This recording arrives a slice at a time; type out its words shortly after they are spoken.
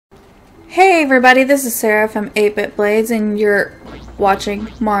Hey everybody, this is Sarah from 8-Bit Blades, and you're watching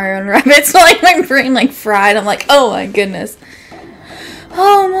Mario and Rabbids. Like, my brain like fried. I'm like, oh my goodness.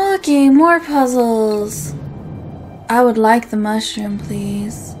 Oh, Milky, more puzzles. I would like the mushroom,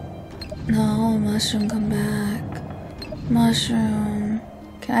 please. No, mushroom, come back. Mushroom.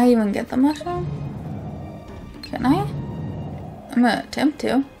 Can I even get the mushroom? Can I? I'm gonna attempt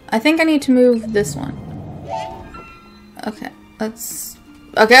to. I think I need to move this one.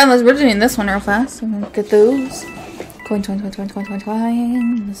 Okay, we're doing this one real fast. I'm gonna get those. Coins. Okay,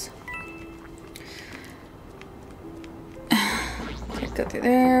 go through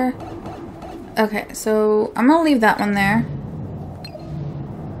there. Okay, so I'm gonna leave that one there.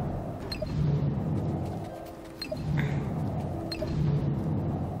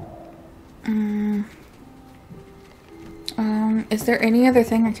 Is there any other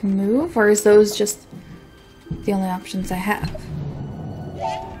thing I can move, or is those just the only options I have?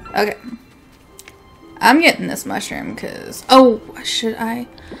 Okay. I'm getting this mushroom because... Oh, should I?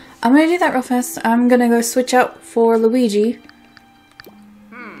 I'm gonna do that real fast. I'm gonna go switch out for Luigi.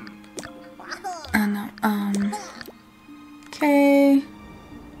 Okay.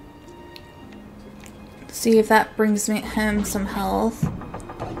 See if that brings him some health.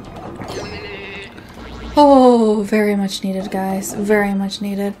 Oh, very much needed, guys. Very much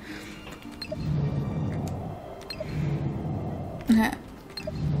needed. Okay.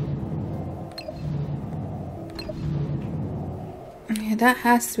 Okay, that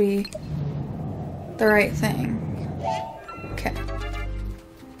has to be the right thing. Okay.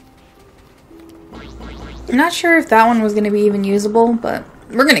 I'm not sure if that one was going to be even usable, but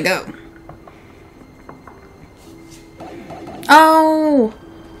we're going to go. Oh!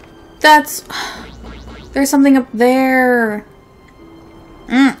 That's... There's something up there.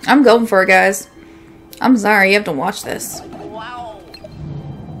 I'm going for it, guys. I'm sorry, you have to watch this. Wow.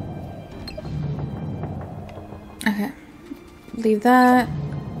 Okay. Leave that.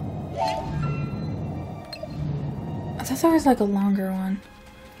 I thought there was like a longer one.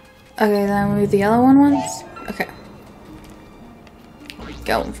 Okay, then I'll move the yellow one once. Okay.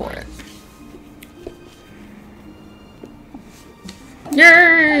 Going for it.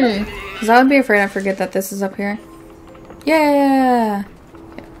 Yay! Because I would be afraid I forget that this is up here. Yeah!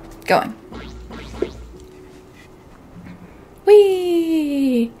 Okay. Going.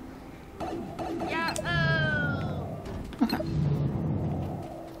 Whee! Okay.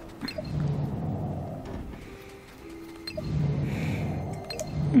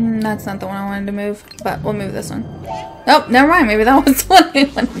 That's not the one I wanted to move, but we'll move this one. Oh, never mind. Maybe that was the one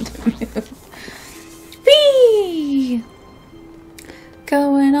I wanted to move. Whee!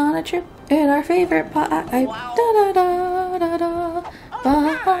 Going on a trip in our favorite bus.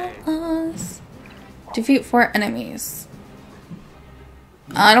 Defeat 4 enemies.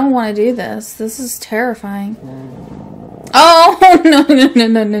 I don't want to do this. This is terrifying. Oh,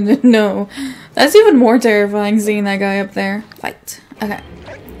 no. That's even more terrifying, seeing that guy up there. Fight. Okay.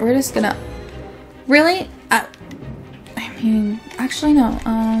 We're just gonna... Really? I mean, actually, no.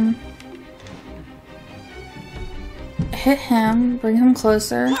 Hit him. Bring him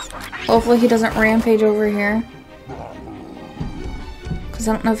closer. Hopefully he doesn't rampage over here. Because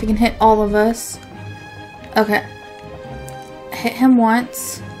I don't know if he can hit all of us. Okay. Hit him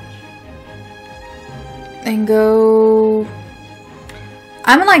once. And go...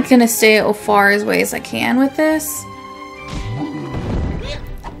 I'm like gonna stay as far away as I can with this.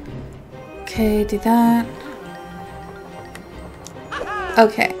 Okay, do that.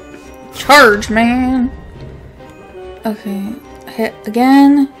 Okay. Charge, man! Okay. Hit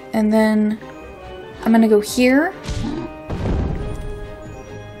again, and then I'm gonna go here.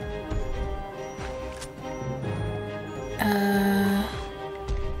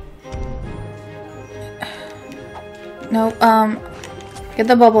 No, get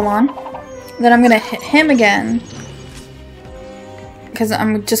the bubble on. Then I'm gonna hit him again. Because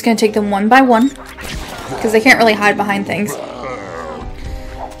I'm just gonna take them one by one. Because they can't really hide behind things.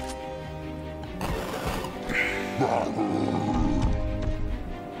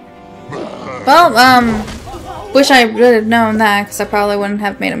 Well, wish I would have known that, because I probably wouldn't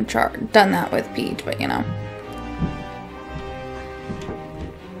have made him done that with Peach, but you know.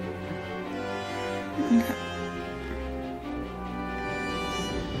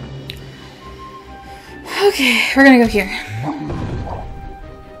 Okay, we're gonna go here.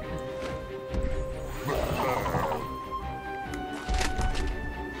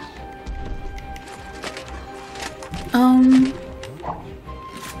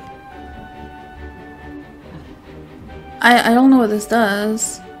 I don't know what this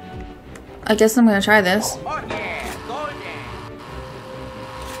does. I guess I'm gonna try this.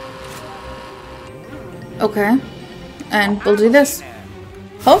 Okay. And we'll do this.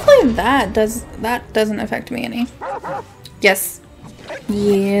 Hopefully that doesn't affect me any. Yes.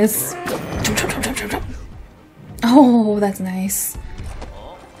 Yes. Oh, that's nice.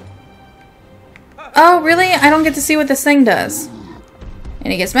 Oh, really? I don't get to see what this thing does.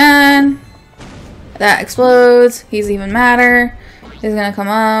 And he gets mad. That explodes. He's even madder. He's gonna come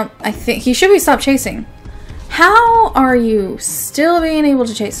up. I think he should be stopped chasing. How are you still being able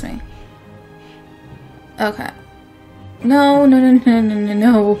to chase me? Okay. No, no, no, no, no, no,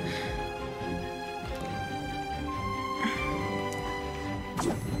 no.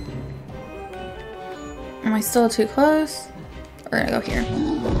 Am I still too close? We're gonna go here.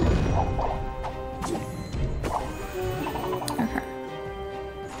 Okay.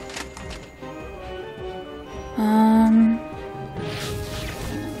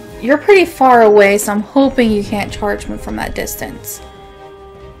 You're pretty far away, so I'm hoping you can't charge me from that distance.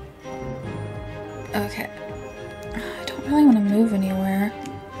 Okay. I don't really want to move anywhere.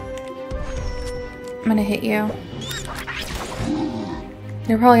 I'm gonna hit you.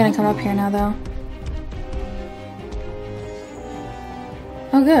 You're probably gonna come up here now, though.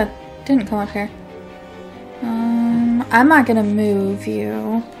 Oh, good. Didn't come up here. I'm not gonna move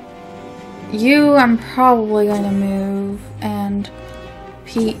you. You, I'm probably going to move, and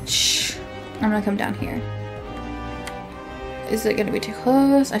Peach, I'm gonna come down here. Is it gonna be too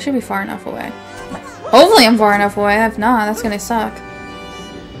close? I should be far enough away. Hopefully I'm far enough away. If not, that's gonna suck.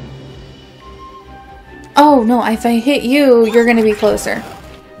 Oh, no, if I hit you, you're gonna be closer.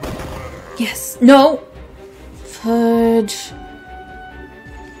 Yes. No! Fudge.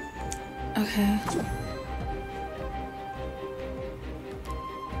 Okay.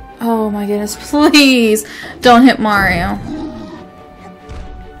 Oh my goodness, please don't hit Mario.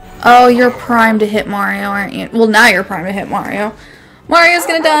 Oh, you're primed to hit Mario, aren't you? Well, now you're primed to hit Mario. Mario's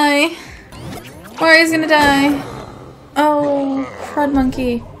gonna die. Mario's gonna die. Oh, crud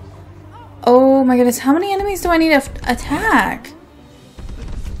monkey. Oh my goodness, how many enemies do I need to attack?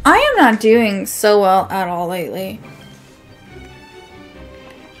 I am not doing so well at all lately.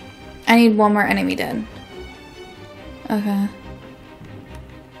 I need one more enemy dead. Okay.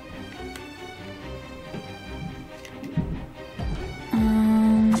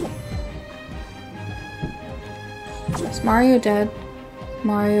 Is Mario dead?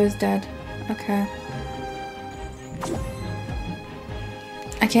 Mario is dead. Okay.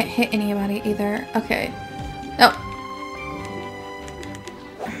 I can't hit anybody either. Okay. Oh.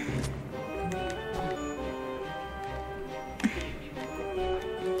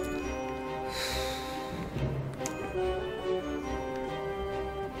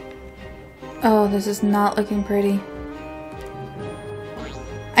 Oh, this is not looking pretty.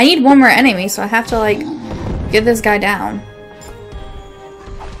 I need one more enemy, so I have to, like, get this guy down.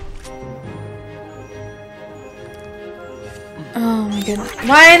 Oh my goodness.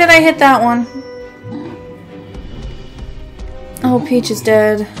 Why did I hit that one? Oh, Peach is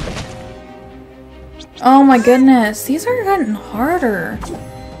dead. Oh my goodness. These are getting harder.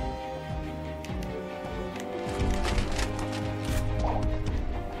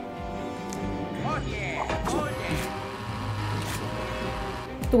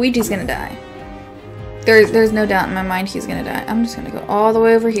 Luigi's gonna die. There's no doubt in my mind he's gonna die. I'm just gonna go all the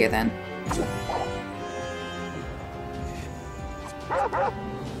way over here then.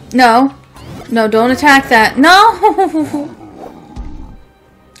 No. No, don't attack that. No!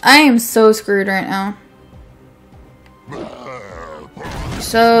 I am so screwed right now.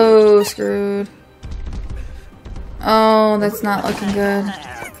 So screwed. Oh, that's not looking good.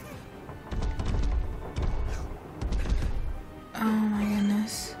 Oh my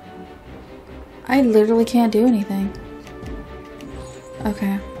goodness. I literally can't do anything.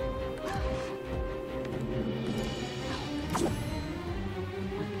 Okay.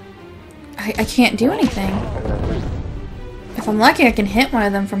 I can't do anything. If I'm lucky, I can hit one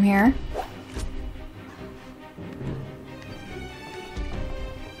of them from here.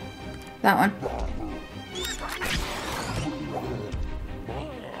 That one.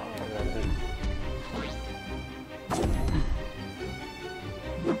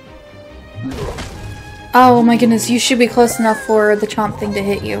 Oh my goodness, you should be close enough for the chomp thing to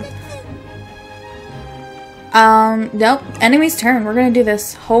hit you. Nope. Enemy's turn. We're gonna do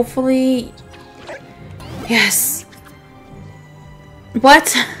this. Hopefully... Yes.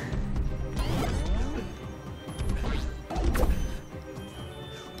 What?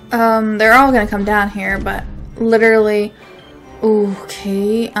 They're all gonna come down here, but literally...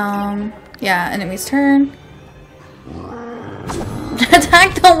 Okay, yeah, enemy's turn.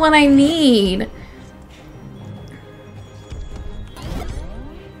 Attack the one I need!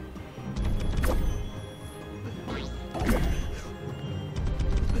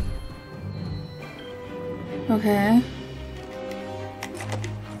 Okay.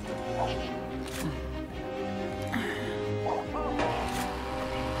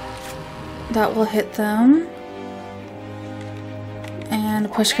 That will hit them.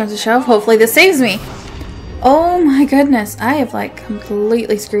 And push comes to shove. Hopefully this saves me. Oh my goodness. I have like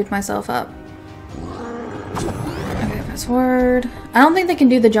completely screwed myself up. Okay, fast forward. I don't think they can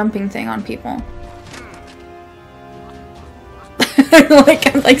do the jumping thing on people.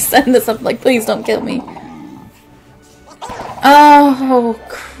 I'm like setting this up like, please don't kill me. Oh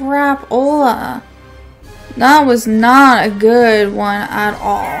crap, Ola. That was not a good one at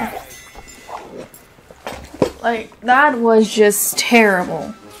all. Like, that was just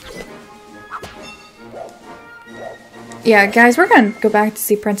terrible. Yeah, guys, we're gonna go back to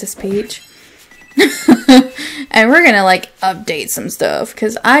see Princess Peach. And we're gonna, like, update some stuff.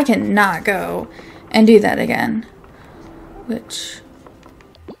 Because I cannot go and do that again. Which...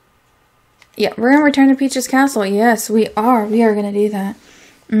 yeah, we're gonna return to Peach's castle. Yes, we are. We are gonna do that.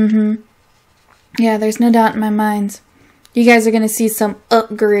 Yeah, there's no doubt in my mind. You guys are gonna see some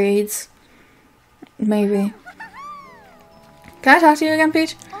upgrades. Maybe. Can I talk to you again,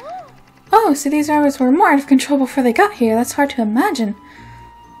 Peach? Oh, so these rabbits were more out of control before they got here. That's hard to imagine.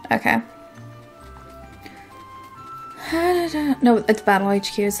 Okay. No, it's Battle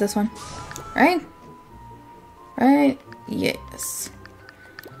HQ, is this one. Right? Right? Yes.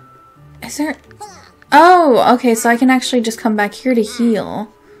 Is there... oh, okay, so I can actually just come back here to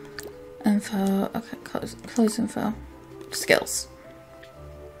heal. Info. Okay, close info. Skills.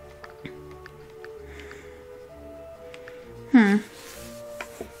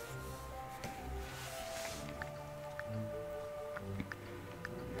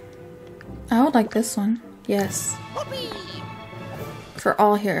 I would like this one. Yes. For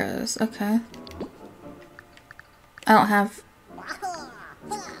all heroes. Okay. I don't have...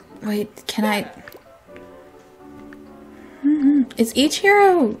 wait, can I... Is each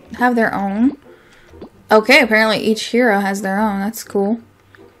hero have their own? Okay, apparently each hero has their own. That's cool.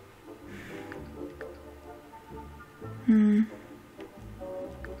 An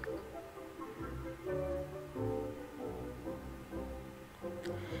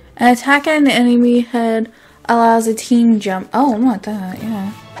attack at an enemy head allows a team jump. Oh, I want that,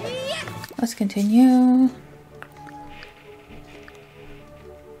 yeah. Let's continue.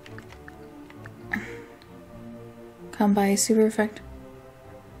 Come by super effect.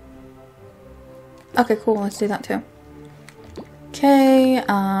 Okay, cool, let's do that too. Okay,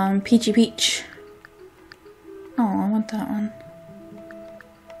 Peachy Peach. Oh, I want that one.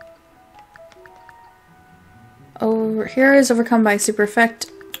 Over here is overcome by super effect.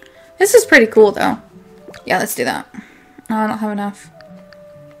 This is pretty cool though. Yeah, let's do that. Oh, I don't have enough.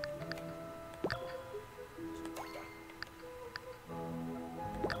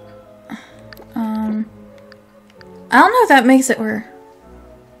 I don't know if that makes it where...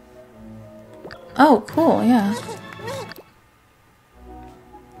 oh, cool, yeah.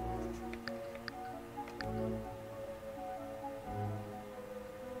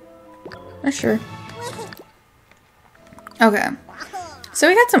 Sure. Okay. So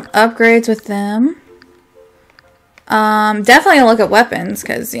we got some upgrades with them. Definitely look at weapons,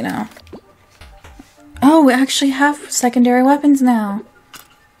 because, you know. Oh, we actually have secondary weapons now.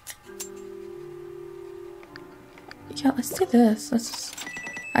 Yeah, let's do this. Let's...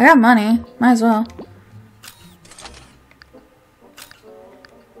 I got money. Might as well.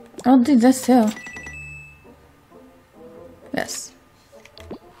 I'll do this too. Yes.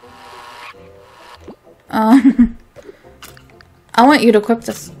 I want you to equip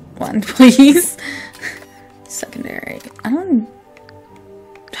this one, please. Secondary. I don't...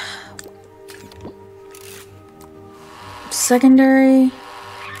 secondary...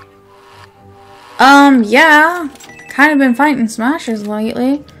 yeah. Kind of been fighting smashers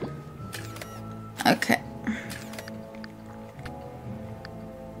lately. Okay.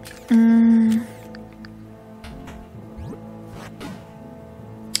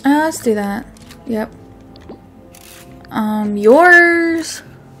 Let's do that. Yep. Yours.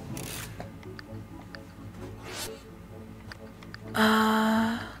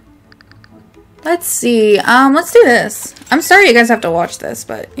 Let's see. Let's do this. I'm sorry you guys have to watch this,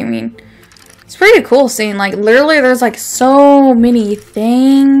 but I mean, it's pretty cool seeing, like, literally there's like so many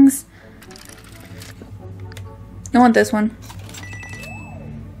things. I want this one.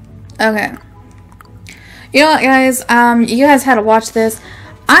 Okay. You know what, guys? You guys had to watch this.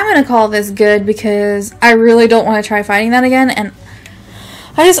 I'm gonna call this good because I really don't want to try fighting that again, and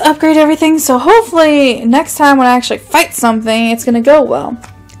I just upgrade everything, so hopefully next time when I actually fight something, it's gonna go well.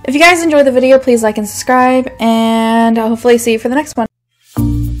 If you guys enjoyed the video, please like and subscribe, and I'll hopefully see you for the next one.